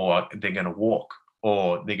with them, or they're going to walk,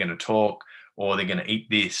 or they're going to talk, or they're going to eat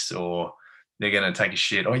this, or they're going to take a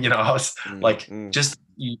shit, or, I was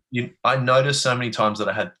I noticed so many times that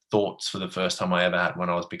I had thoughts for the first time I ever had when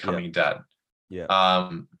I was becoming a dad. Yeah.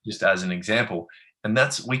 Just as an example. And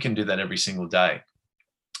we can do that every single day,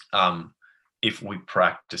 if we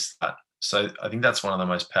practice that. So I think that's one of the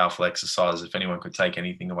most powerful exercises. If anyone could take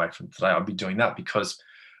anything away from today, I'd be doing that, because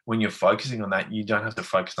when you're focusing on that, you don't have to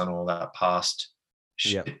focus on all that past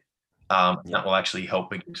shit. That will actually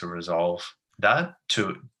help you to resolve that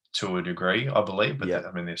to a degree, I believe. But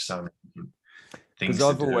there's so many things. Because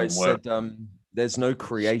I've always said there's no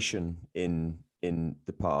creation in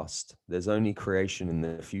the past. There's only creation in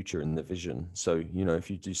the future, in the vision. So, if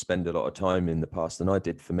you do spend a lot of time in the past, and I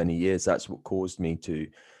did for many years, that's what caused me to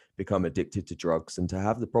become addicted to drugs and to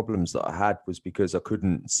have the problems that I had, was because I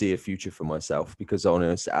couldn't see a future for myself, because I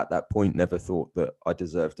at that point never thought that I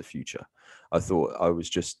deserved a future. I thought I was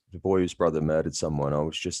just the boy whose brother murdered someone. I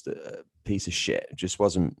was just a piece of shit. It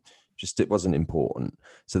wasn't important.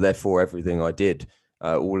 So therefore, everything I did,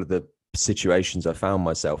 all of the situations I found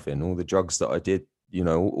myself in, all the drugs that I did,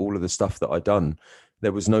 all of the stuff that I done,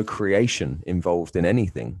 there was no creation involved in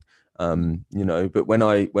anything. But when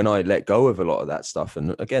I let go of a lot of that stuff,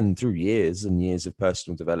 and again, through years and years of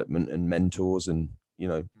personal development and mentors and,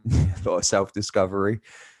 a lot of self-discovery,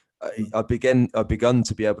 I begun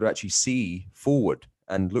to be able to actually see forward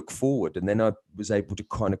and look forward. And then I was able to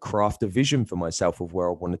kind of craft a vision for myself of where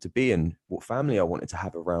I wanted to be, and what family I wanted to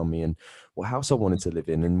have around me, and what house I wanted to live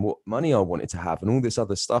in, and what money I wanted to have, and all this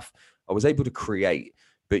other stuff I was able to create.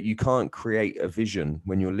 But you can't create a vision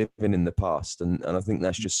when you're living in the past. And I think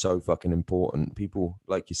that's just so fucking important. People,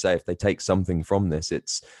 like you say, if they take something from this,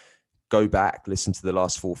 it's go back, listen to the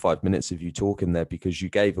last 4 or 5 minutes of you talking there, because you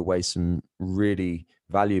gave away some really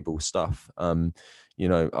valuable stuff. I'm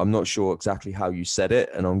not sure exactly how you said it,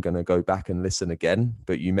 and I'm going to go back and listen again,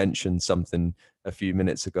 but you mentioned something a few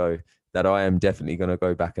minutes ago that I am definitely going to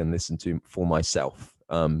go back and listen to for myself.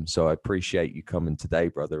 So I appreciate you coming today,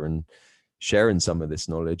 brother, and sharing some of this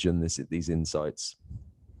knowledge and these insights.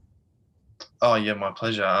 Oh yeah, my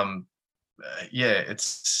pleasure.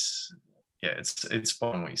 It's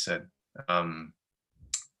spot on what you said. We're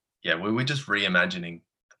just reimagining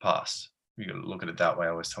the past. You got to look at it that way. I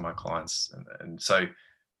always tell my clients, and so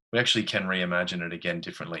we actually can reimagine it again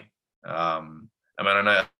differently. I mean, I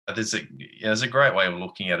know there's a great way of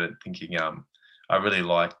looking at it, thinking, I really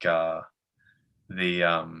like the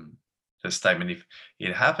statement, if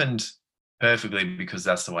it happened perfectly because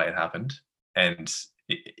that's the way it happened, and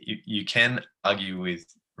you can argue with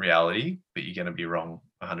reality, but you're going to be wrong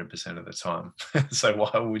 100% of the time. So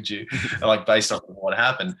why would you, like, based off of what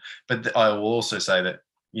happened? But I will also say that,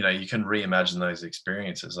 you can reimagine those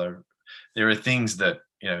experiences. There are things that,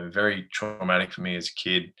 very traumatic for me as a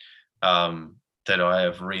kid, that I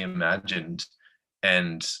have reimagined,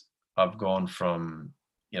 and I've gone from,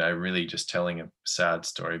 really just telling a sad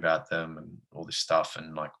story about them and all this stuff,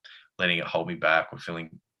 and like letting it hold me back or feeling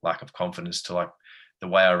lack of confidence, to like the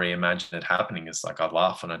way I reimagine it happening is like I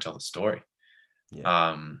laugh when I tell the story.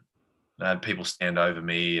 Yeah. I had people stand over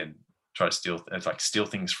me and try to steal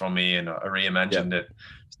things from me, and I reimagined it,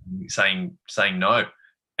 saying no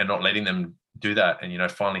and not letting them do that,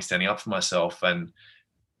 and finally standing up for myself, and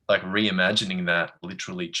like reimagining that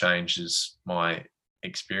literally changes my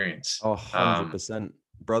experience. Oh, 100%.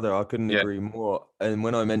 Brother, I couldn't Yeah. agree more. And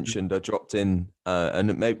when I mentioned I dropped in,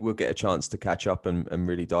 and maybe we'll get a chance to catch up and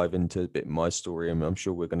really dive into a bit my story, and I'm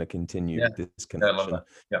sure we're going to continue Yeah. with this Yeah, I love connection. that.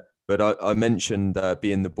 Yeah. But I mentioned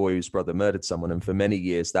being the boy whose brother murdered someone, and for many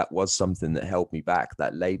years that was something that held me back.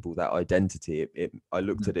 That label, that identity, I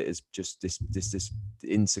looked at it as just this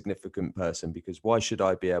insignificant person, because why should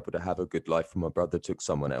I be able to have a good life when my brother took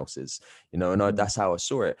someone else's? And that's how I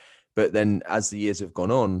saw it. But then as the years have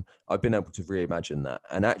gone on, I've been able to reimagine that.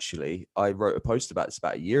 And actually, I wrote a post about this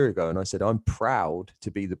about a year ago, and I said, I'm proud to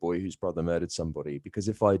be the boy whose brother murdered somebody, because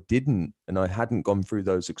if I didn't, and I hadn't gone through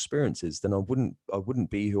those experiences, then I wouldn't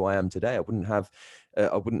be who I am today. I wouldn't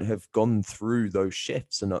have gone through those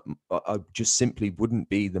shifts, and I just simply wouldn't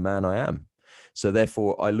be the man I am. So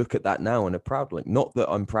therefore, I look at that now in a proud, like, not that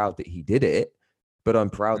I'm proud that he did it, but I'm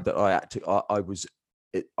proud that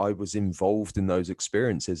I was involved in those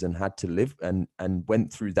experiences and had to live and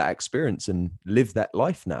went through that experience and live that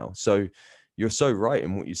life now. So you're so right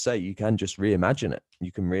in what you say. You can just reimagine it.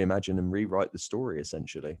 You can reimagine and rewrite the story,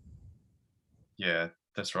 essentially. Yeah,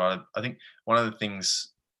 that's right. I think one of the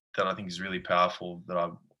things that I think is really powerful,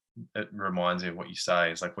 it reminds me of what you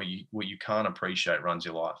say, is like what you can't appreciate runs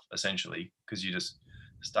your life, essentially, because you just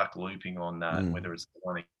stuck looping on that, whether it's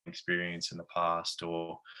one experience in the past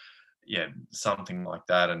or something like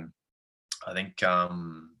that. And I think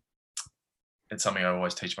it's something I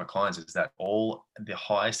always teach my clients, is that all the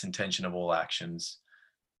highest intention of all actions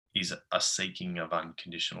is a seeking of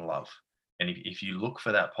unconditional love. And if you look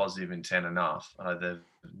for that positive intent enough,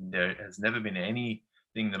 there has never been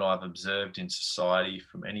anything that I've observed in society,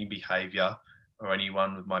 from any behavior or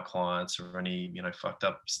anyone with my clients, or any, fucked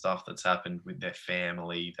up stuff that's happened with their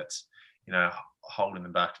family, that's, holding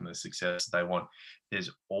them back from the success they want. There's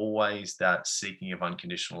always that seeking of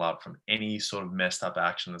unconditional love from any sort of messed up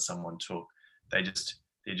action that someone took. They're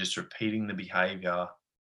just repeating the behavior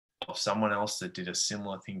of someone else that did a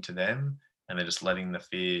similar thing to them, and they're just letting the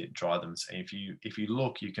fear drive them. So if you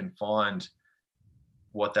look, you can find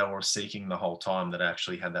what they were seeking the whole time, that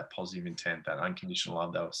actually had that positive intent, that unconditional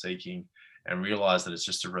love they were seeking, and realize that it's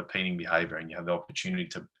just a repeating behavior, and you have the opportunity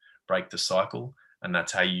to break the cycle. And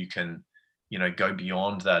that's how you can, go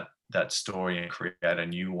beyond that story and create a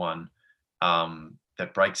new one,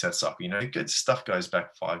 that breaks that cycle. Good stuff goes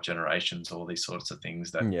back 5 generations, all these sorts of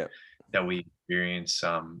things that we experience,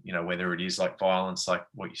 whether it is like violence, like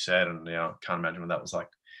what you said, and I can't imagine what that was like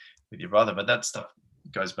with your brother, but that stuff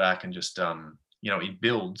goes back, and just it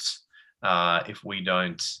builds. If we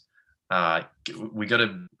don't, we got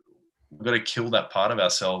to kill that part of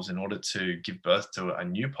ourselves in order to give birth to a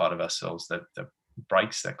new part of ourselves that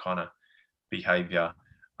breaks that kind of behavior,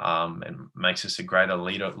 and makes us a greater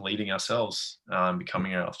leader, leading ourselves,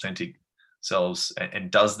 becoming our authentic selves,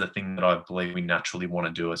 and does the thing that I believe we naturally want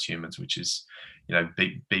to do as humans, which is,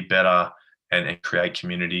 be better, and create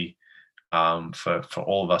community, for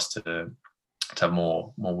all of us to have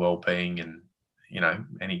more well-being, and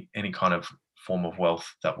any kind of form of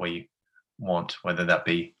wealth that we want, whether that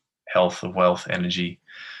be health or wealth, energy,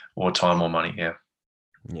 or time or money.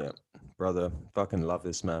 Yeah, brother, fucking love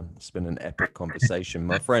this, man. It's been an epic conversation,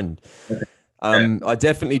 my friend. I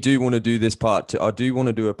definitely do want to do this part 2. I do want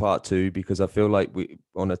to do a part 2, because I feel like we,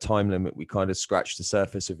 on a time limit, we kind of scratched the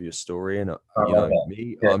surface of your story. And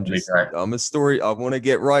I'm a story. I want to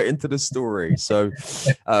get right into the story. So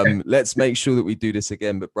let's make sure that we do this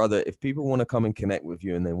again. But brother, if people want to come and connect with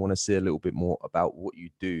you, and they want to see a little bit more about what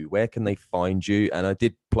you do, where can they find you? And I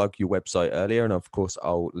did plug your website earlier, and of course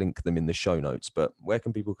I'll link them in the show notes, but where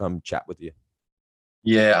can people come chat with you?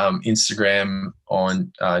 Instagram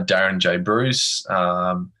on Darren J. Bruce,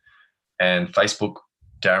 and Facebook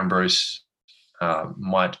Darren Bruce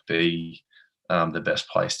might be the best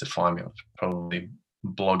place to find me. I'm probably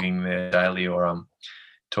blogging there daily, or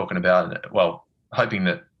talking about it. Well, hoping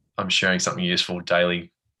that I'm sharing something useful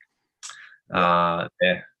daily.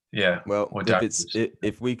 Yeah. Well,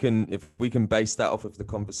 if we can base that off of the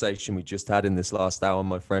conversation we just had in this last hour,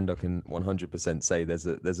 my friend, I can 100% say there's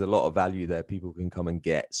a lot of value there people can come and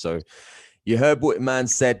get. So you heard what man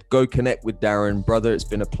said. Go connect with Darren, brother. It's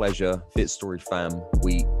been a pleasure. Fit Story fam,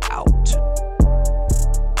 we out.